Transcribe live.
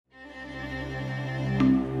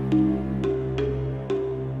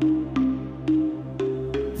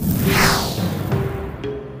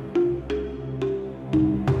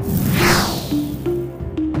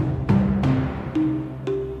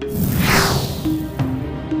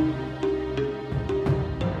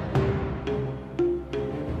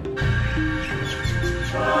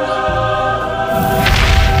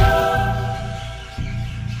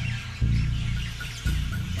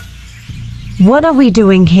What are we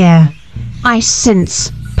doing here? I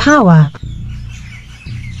sense power.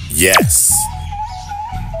 Yes.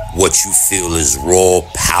 What you feel is raw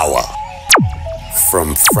power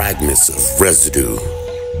from fragments of residue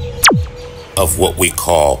of what we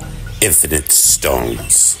call infinite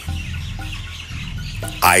stones.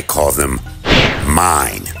 I call them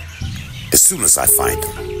mine as soon as I find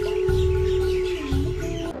them.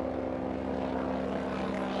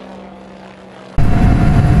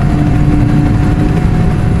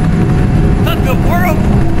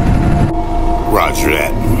 Roger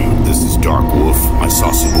that. This is Dark Wolf. I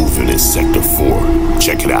saw some movement in Sector 4.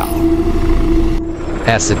 Check it out.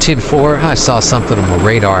 Acid 10-4, I saw something on my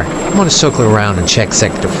radar. I'm gonna circle around and check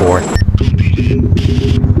Sector 4.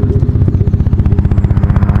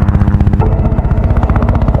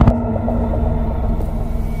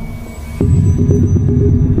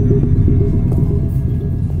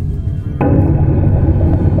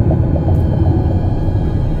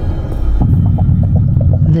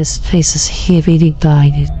 This place is heavily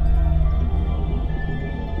guided.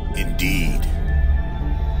 Indeed.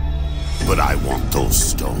 But I want those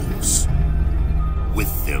stones.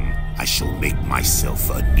 With them, I shall make myself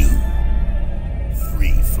anew.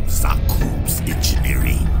 Free from Zakub's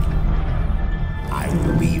engineering. I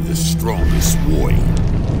will be the strongest warrior.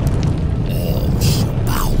 All shall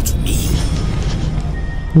bow to me.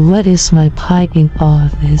 What is my part in all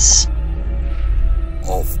of this?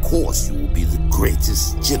 Of course you will be the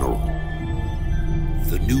greatest general.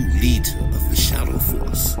 The new leader of the Shadow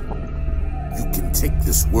Force. You can take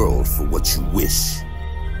this world for what you wish.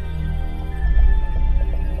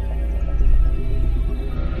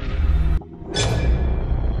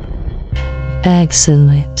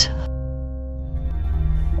 Excellent.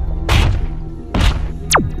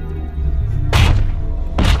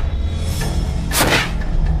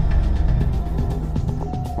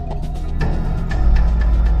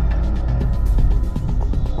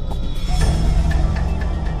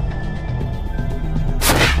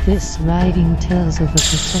 This writing tells of a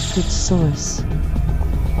protected source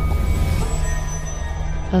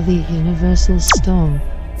of the Universal Stone.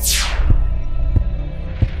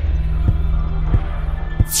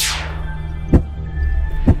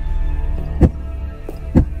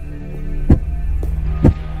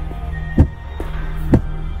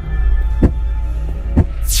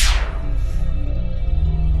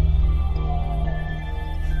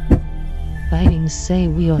 Writings say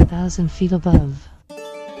we are 1,000 feet above.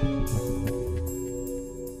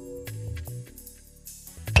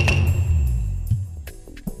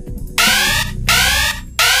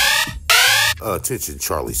 Attention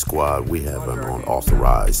Charlie Squad, we have an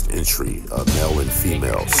unauthorized entry, male and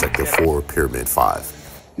female, Sector 4, Pyramid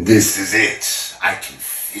 5. This is it. I can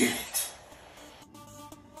feel it.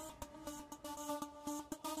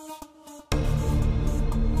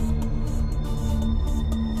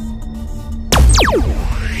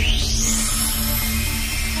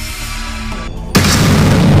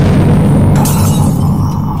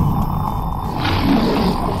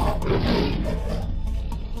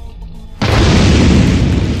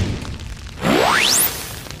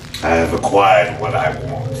 I have acquired what I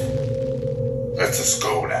want. Let us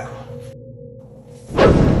go now.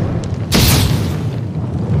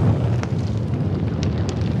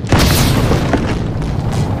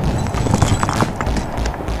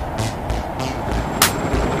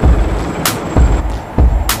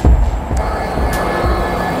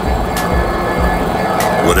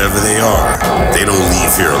 Whatever they are, they don't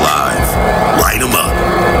leave here alive. Light them up.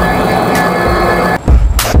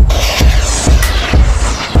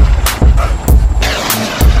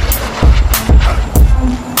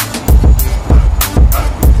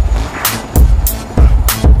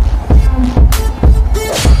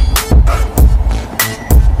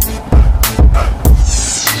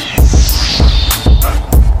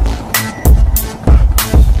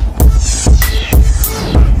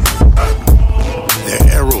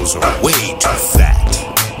 Are way too fat.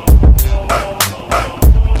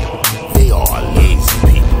 They are lazy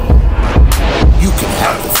people. You can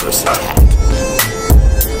have the first attack.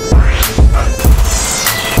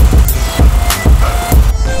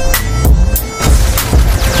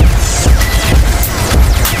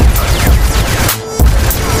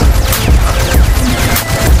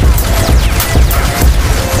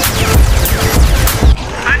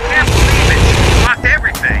 I can't believe it. You locked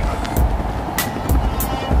everything.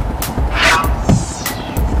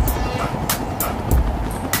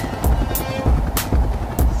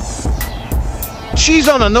 She's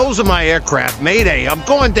on the nose of my aircraft. Mayday, I'm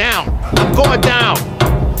going down. I'm going down.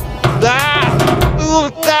 Ah!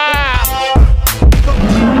 Ooh, ah!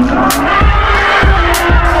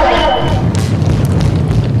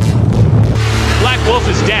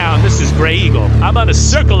 Grey Eagle. I'm gonna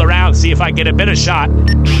circle around, see if I get a better shot.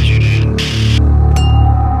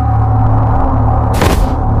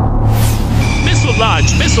 Missile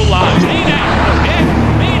launch, missile launch. ADAC, okay?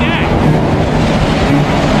 ADAC.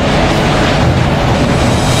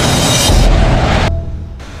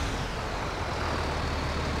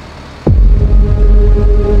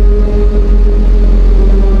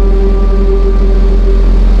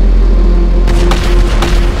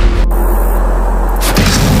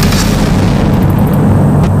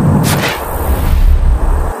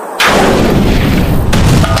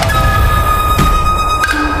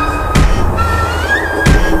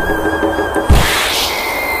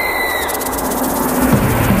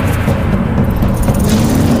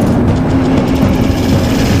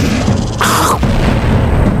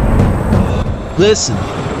 Listen,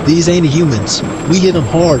 these ain't humans. We hit them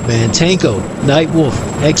hard, man. Tango, Nightwolf,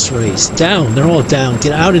 X-Rays, down. They're all down.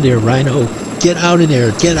 Get out of there, Rhino. Get out of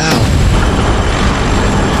there. Get out.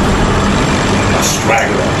 A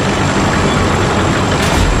straggler.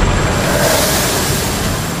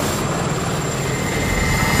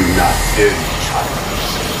 Do not fear me, child.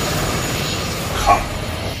 Come.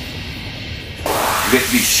 Let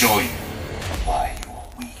me show you why you are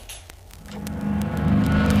weak.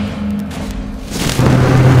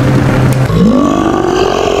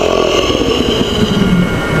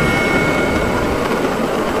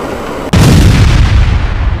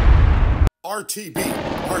 RTB,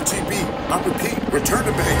 I repeat, return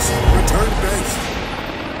to base, return to base.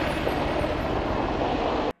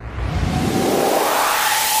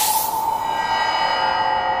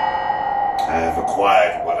 I have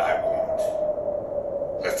acquired what I want.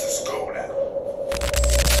 Let us